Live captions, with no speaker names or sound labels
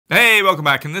Hey, welcome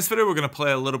back. In this video, we're going to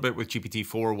play a little bit with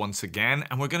GPT-4 once again,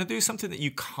 and we're going to do something that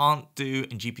you can't do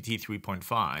in GPT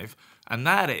 3.5, and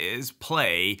that is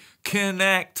play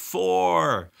Connect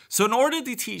 4. So in order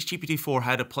to teach GPT-4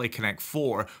 how to play Connect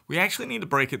 4, we actually need to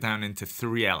break it down into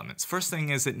three elements. First thing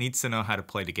is it needs to know how to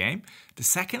play the game. The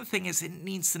second thing is it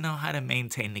needs to know how to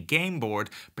maintain the game board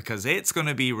because it's going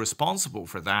to be responsible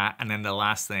for that. And then the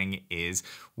last thing is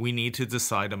we need to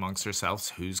decide amongst ourselves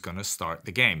who's going to start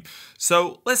the game.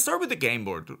 So let's start with the game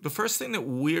board. The first thing that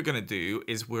we're going to do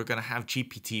is we're going to have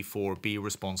GPT-4 be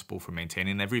responsible for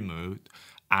maintaining every move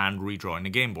and redrawing the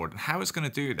game board. And how it's going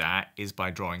to do that is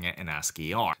by drawing it in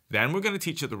ASCII art. Then we're going to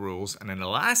teach it the rules, and then the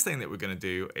last thing that we're going to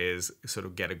do is sort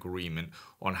of get agreement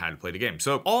on how to play the game.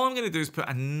 So all I'm going to do is put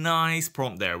a nice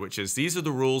prompt there, which is these are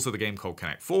the rules of the game called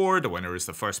Connect 4. The winner is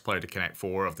the first player to connect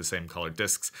 4 of the same colored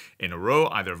discs in a row,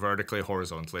 either vertically,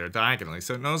 horizontally, or diagonally.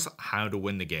 So it knows how to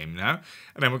win the game now.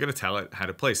 And then we're going to tell it how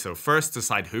to play. So first,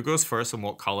 decide who goes first and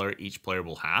what color each player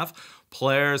will have.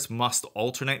 Players must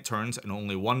alternate turns and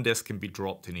only one disc can be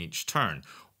dropped in each turn.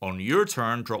 On your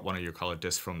turn, drop one of your colored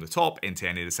discs from the top into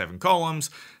any of the 7 columns.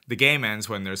 The game ends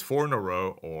when there's 4 in a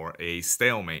row or a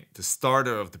stalemate. The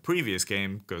starter of the previous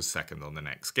game goes second on the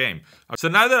next game. So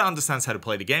now that it understands how to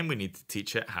play the game, we need to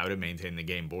teach it how to maintain the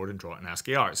game board and draw it in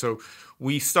ASCII art. So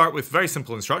we start with very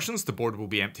simple instructions. The board will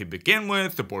be empty to begin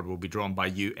with. The board will be drawn by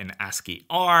you in ASCII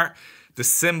art. The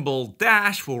symbol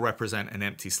dash will represent an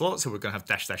empty slot. So we're going to have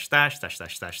dash, dash, dash, dash,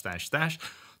 dash, dash, dash, dash.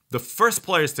 The first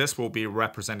player's disc will be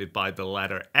represented by the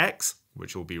letter X,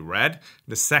 which will be red.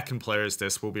 The second player's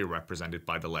disc will be represented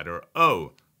by the letter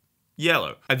O,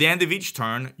 yellow. At the end of each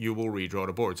turn, you will redraw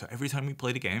the board. So every time we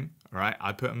play the game, all right,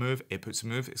 I put a move, it puts a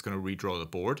move, it's going to redraw the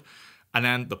board. And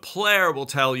then the player will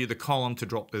tell you the column to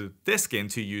drop the disc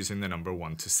into using the number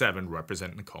 1 to 7,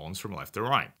 representing the columns from left to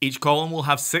right. Each column will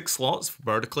have 6 slots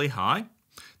vertically high.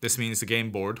 This means the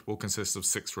game board will consist of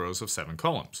 6 rows of 7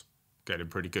 columns. Getting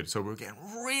pretty good. So we're getting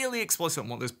really explicit on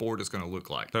what this board is going to look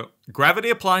like. So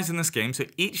gravity applies in this game. So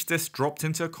each disc dropped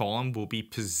into a column will be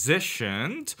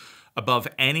positioned above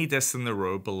any disc in the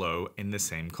row below in the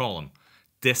same column.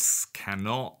 Discs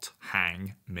cannot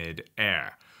hang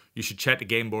mid-air. You should check the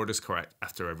game board is correct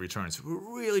after every turn. So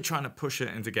we're really trying to push it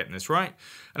into getting this right.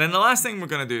 And then the last thing we're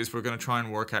going to do is we're going to try and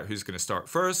work out who's going to start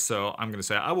first. So I'm going to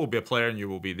say I will be a player and you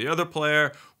will be the other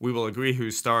player. We will agree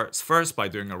who starts first by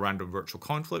doing a random virtual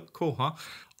coin flip. Cool, huh?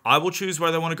 I will choose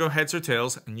whether I want to go heads or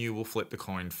tails and you will flip the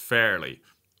coin fairly.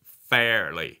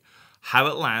 Fairly. How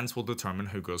it lands will determine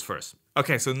who goes first.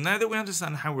 Okay, so now that we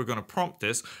understand how we're going to prompt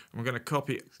this, we're going to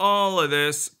copy all of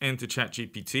this into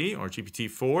ChatGPT or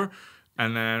GPT-4.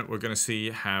 And then we're going to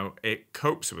see how it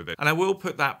copes with it. And I will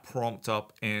put that prompt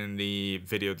up in the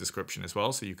video description as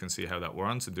well, so you can see how that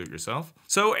runs and do it yourself.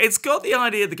 So it's got the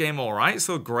idea of the game all right,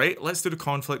 so great. Let's do the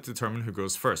conflict to determine who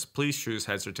goes first. Please choose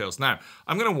heads or tails. Now,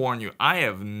 I'm going to warn you, I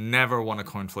have never won a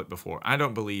coin flip before. I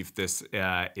don't believe this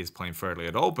is playing fairly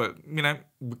at all, but, you know,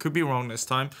 we could be wrong this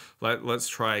time. Let's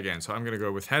try again. So I'm going to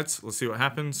go with heads. Let's see what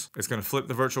happens. It's going to flip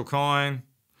the virtual coin.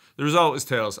 The result is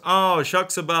tails. Oh,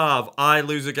 shucks above. I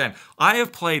lose again. I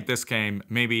have played this game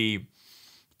maybe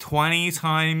 20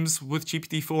 times with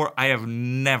GPT-4. I have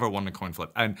never won a coin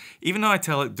flip. And even though I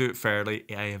tell it to do it fairly,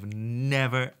 I have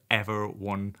never, ever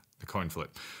won the coin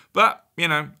flip. But, you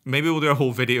know, maybe we'll do a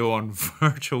whole video on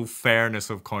virtual fairness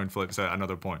of coin flips at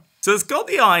another point. So it's got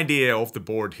the idea of the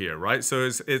board here, right? So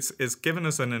it's given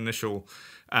us an initial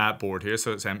board here,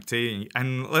 so it's empty.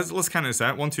 And let's count this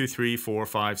out: 1, 2, 3, 4,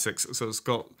 5, 6. So it's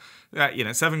got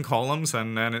 7 columns,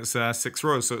 and then it's 6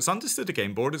 rows. So it's understood the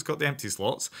game board. It's got the empty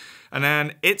slots, and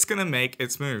then it's gonna make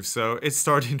its move. So it's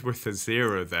starting with a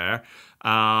 0 there.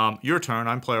 Your turn.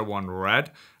 I'm player 1,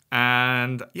 red.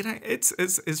 And you know it's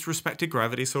respected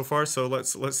gravity so far. So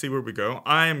let's see where we go.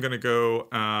 I am gonna go.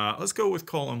 Let's go with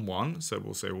column 1. So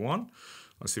we'll say 1.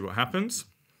 Let's see what happens.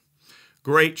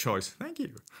 Great choice. Thank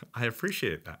you. I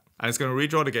appreciate that. And it's gonna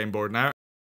redraw the game board now.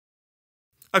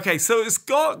 Okay, so it's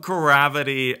got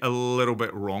gravity a little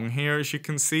bit wrong here, as you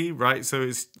can see, right? So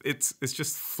it's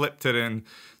just flipped it in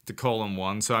to column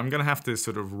 1. So I'm gonna have to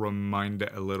sort of remind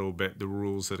it a little bit the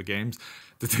rules of the games.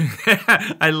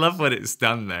 I love what it's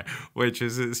done there, which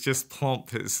is it's just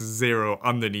plopped its 0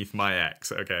 underneath my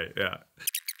X. Okay, yeah.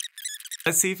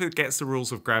 Let's see if it gets the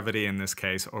rules of gravity in this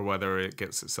case, or whether it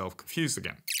gets itself confused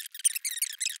again.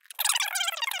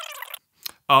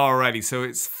 Alrighty, so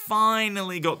it's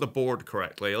finally got the board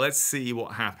correctly. Let's see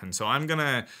what happens. So I'm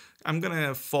gonna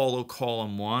follow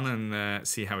column 1 and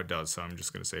see how it does. So I'm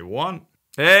just gonna say 1.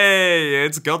 Hey,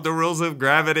 it's got the rules of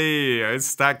gravity. I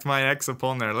stacked my X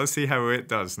upon there. Let's see how it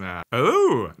does now.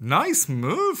 Oh, nice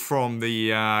move from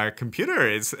the computer.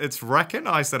 It's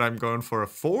recognized that I'm going for a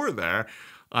 4 there,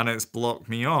 and it's blocked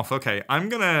me off. Okay, I'm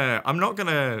not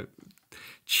gonna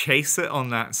chase it on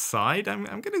that side.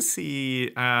 I'm gonna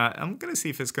see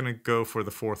if it's gonna go for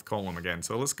the 4th column again.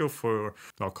 So let's go for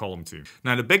column 2.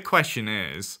 Now the big question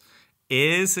is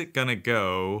it gonna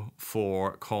go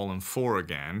for column 4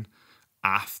 again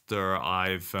after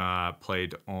I've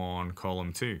played on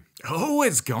column 2? Oh,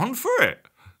 it's gone for it.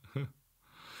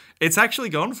 It's actually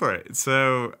gone for it.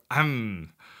 So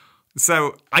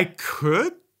I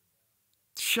could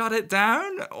shut it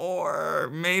down, or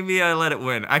maybe I let it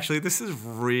win. Actually, this is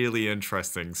really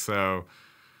interesting. So,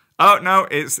 oh no,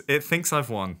 it thinks I've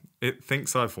won. It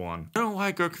thinks I've won. I don't know why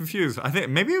I got confused. I think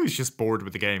maybe it was just bored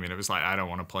with the game and it was like, I don't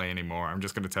want to play anymore. I'm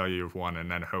just going to tell you you've won and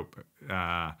then I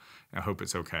hope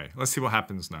it's okay. Let's see what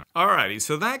happens now. Alrighty,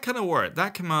 so that kind of worked.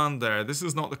 That command there, this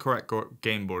is not the correct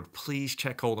game board. Please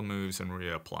check all the moves and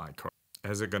reapply.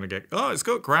 Is it going to get... Oh, it's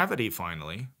got gravity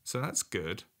finally. So that's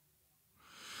good.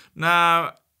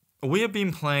 Now, we have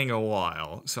been playing a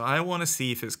while, so I want to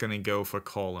see if it's going to go for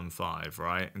column 5,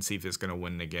 right? And see if it's going to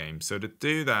win the game. So to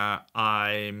do that,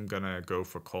 I'm going to go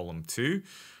for column 2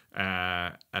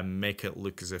 and make it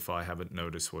look as if I haven't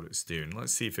noticed what it's doing.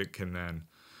 Let's see if it can then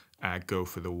go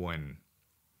for the win.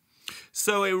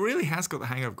 So it really has got the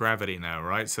hang of gravity now,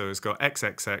 right? So it's got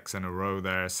XXX in a row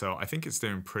there, so I think it's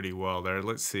doing pretty well there.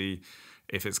 Let's see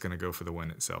if it's going to go for the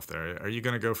win itself there. Are you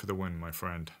going to go for the win, my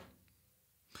friend?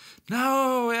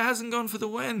 No, it hasn't gone for the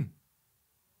win.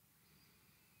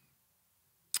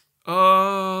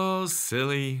 Oh,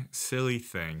 silly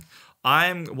thing.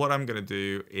 What I'm gonna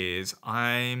do is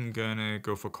I'm gonna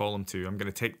go for column 2. I'm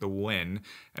gonna take the win,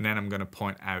 and then I'm gonna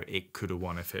point out it could have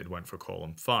won if it went for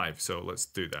column 5. So let's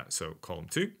do that. So column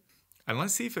 2, and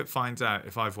let's see if it finds out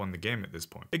if I've won the game at this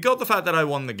point. It got the fact that I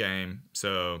won the game,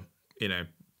 so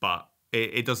but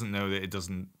it doesn't know that it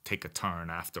doesn't take a turn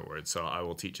afterwards. So I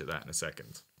will teach it that in a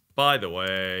second. By the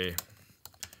way,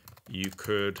 you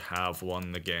could have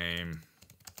won the game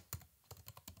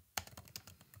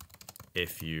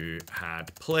if you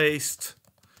had placed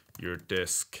your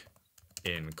disk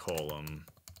in column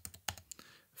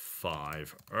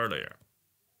 5 earlier.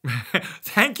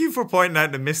 Thank you for pointing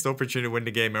out the missed opportunity to win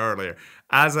the game earlier.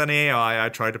 As an AI, I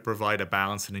try to provide a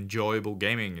balanced and enjoyable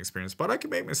gaming experience, but I can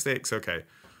make mistakes. Okay,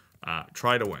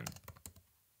 try to win.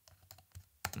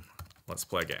 Let's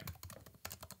play again.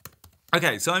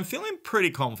 Okay, so I'm feeling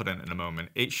pretty confident in the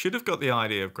moment. It should have got the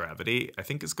idea of gravity. I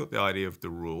think it's got the idea of the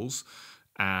rules.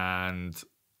 And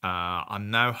I'm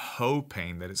now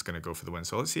hoping that it's going to go for the win.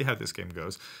 So let's see how this game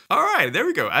goes. All right, there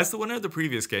we go. As the winner of the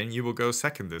previous game, you will go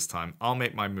second this time. I'll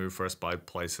make my move first by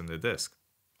placing the disc.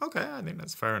 Okay, I think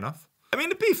that's fair enough. I mean,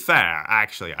 to be fair,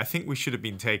 actually, I think we should have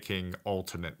been taking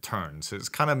alternate turns. It's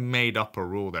kind of made up a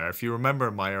rule there. If you remember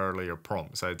my earlier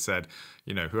prompts, I'd said,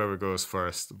 whoever goes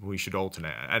first, we should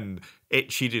alternate. And it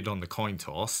cheated on the coin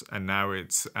toss, and now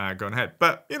it's going ahead.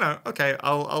 But, okay,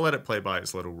 I'll let it play by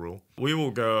its little rule. We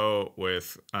will go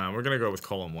with, we're going to go with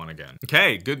column 1 again.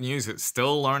 Okay, good news. It's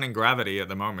still learning gravity at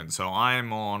the moment. So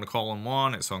I'm on column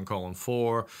 1, it's on column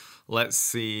 4. Let's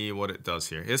see what it does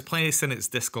here. It's placing its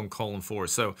disc on column 4.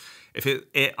 So if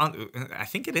I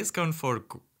think it is going for,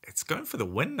 it's going for the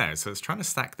win now. So it's trying to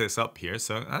stack this up here.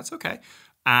 So that's okay.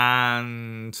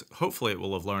 And hopefully it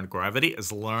will have learned gravity.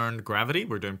 It's learned gravity.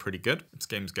 We're doing pretty good. This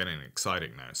game's getting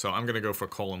exciting now. So I'm going to go for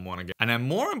column 1 again. And then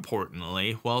more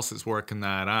importantly, whilst it's working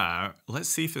that out, let's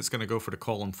see if it's going to go for the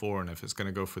column 4 and if it's going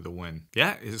to go for the win.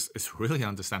 Yeah, it's really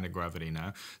understanding gravity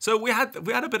now. So we had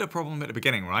a bit of problem at the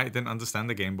beginning, right? It didn't understand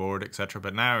the game board, etc.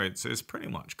 But now it's pretty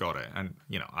much got it. And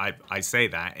I say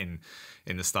that in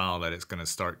the style that it's going to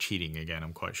start cheating again.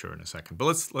 I'm quite sure in a second. But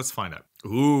let's find out.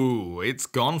 Ooh, it's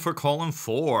gone for column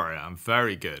 4. I'm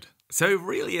very good. So it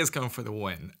really is going for the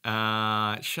win.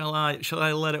 Shall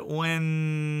I let it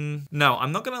win? No,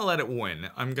 I'm not going to let it win.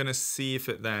 I'm going to see if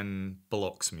it then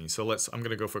blocks me. So I'm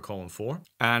going to go for column 4.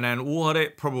 And then what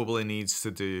it probably needs to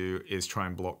do is try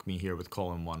and block me here with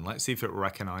column 1. Let's see if it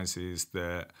recognizes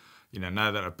that,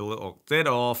 now that I've blocked it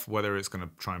off, whether it's going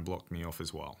to try and block me off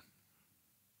as well.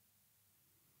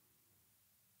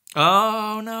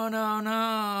 Oh,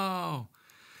 no.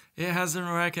 It hasn't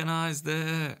recognized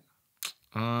it.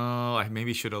 Oh, I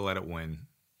maybe should have let it win.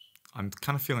 I'm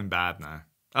kind of feeling bad now.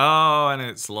 Oh, and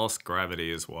it's lost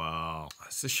gravity as well.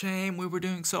 It's a shame, we were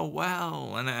doing so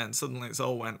well, and then suddenly it's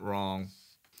all went wrong.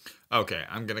 Okay,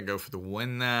 I'm going to go for the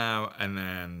win now, and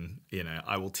then,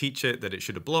 I will teach it that it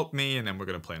should have blocked me, and then we're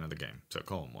going to play another game. So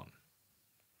column 1.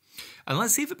 And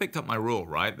let's see if it picked up my rule,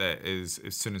 right? That is,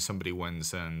 as soon as somebody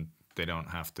wins, then they don't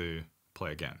have to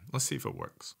play again. Let's see if it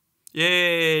works.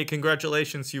 Yay!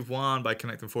 Congratulations, you've won by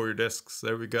connecting 4 of your discs.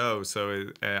 There we go. So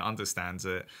it understands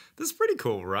it. This is pretty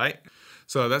cool, right?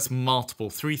 So that's multiple,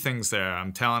 3 things there.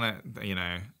 I'm telling it, you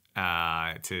know,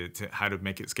 to how to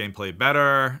make its gameplay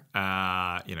better.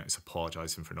 You know, it's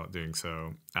apologizing for not doing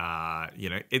so. You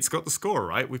know, it's got the score,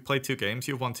 right? We've played 2 games,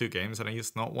 you've won 2 games, and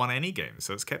it's not won any games.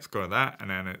 So it's kept score of that, and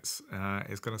then it's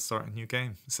going to start a new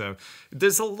game. So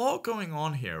there's a lot going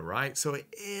on here, right? So it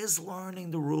is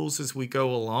learning the rules as we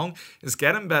go along. It's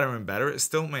getting better and better. It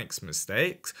still makes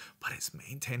mistakes, but it's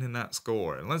maintaining that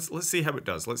score. And let's see how it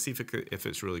does. Let's see if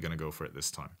it's really going to go for it this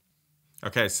time.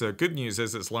 Okay, so good news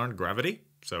is it's learned gravity,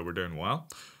 so we're doing well.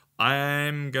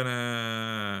 I'm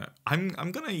gonna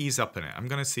ease up in it. I'm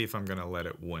gonna see if I'm gonna let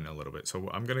it win a little bit. So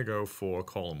I'm gonna go for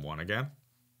column 1 again.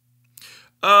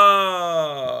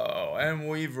 Oh, and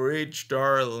we've reached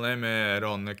our limit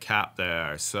on the cap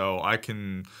there. So I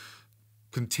can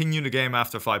continue the game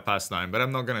after 9:05, but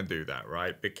I'm not gonna do that,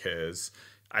 right? Because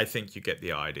I think you get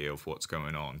the idea of what's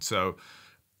going on. So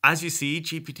as you see,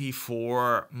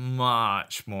 GPT-4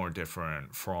 much more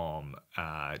different from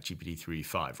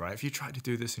GPT-3.5, right? If you tried to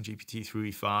do this in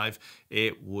GPT-3.5,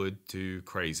 it would do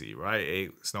crazy, right?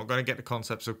 It's not going to get the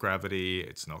concepts of gravity.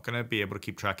 It's not going to be able to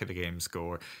keep track of the game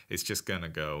score. It's just going to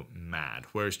go mad.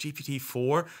 Whereas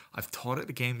GPT-4, I've taught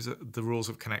it the rules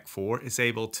of Connect 4. It's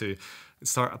able to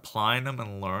start applying them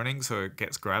and learning, so it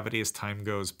gets gravity as time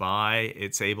goes by.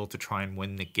 It's able to try and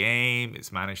win the game.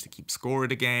 It's managed to keep score of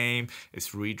the game. It's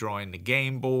redrawing the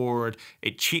game board.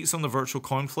 It cheats on the virtual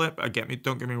coin flip.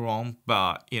 Don't get me wrong,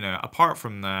 but you know, apart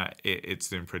from that, it's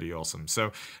doing pretty awesome.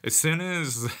 So as soon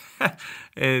as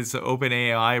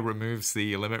OpenAI removes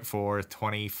the limit for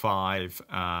 25,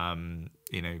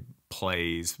 you know,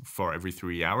 plays for every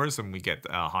 3 hours, and we get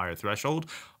a higher threshold,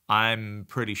 I'm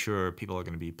pretty sure people are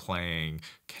going to be playing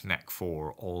Connect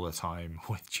 4 all the time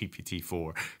with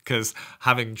GPT-4, because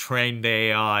having trained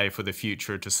AI for the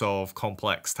future to solve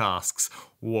complex tasks,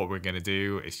 what we're going to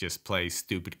do is just play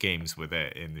stupid games with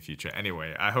it in the future.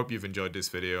 Anyway, I hope you've enjoyed this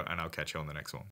video, and I'll catch you on the next one.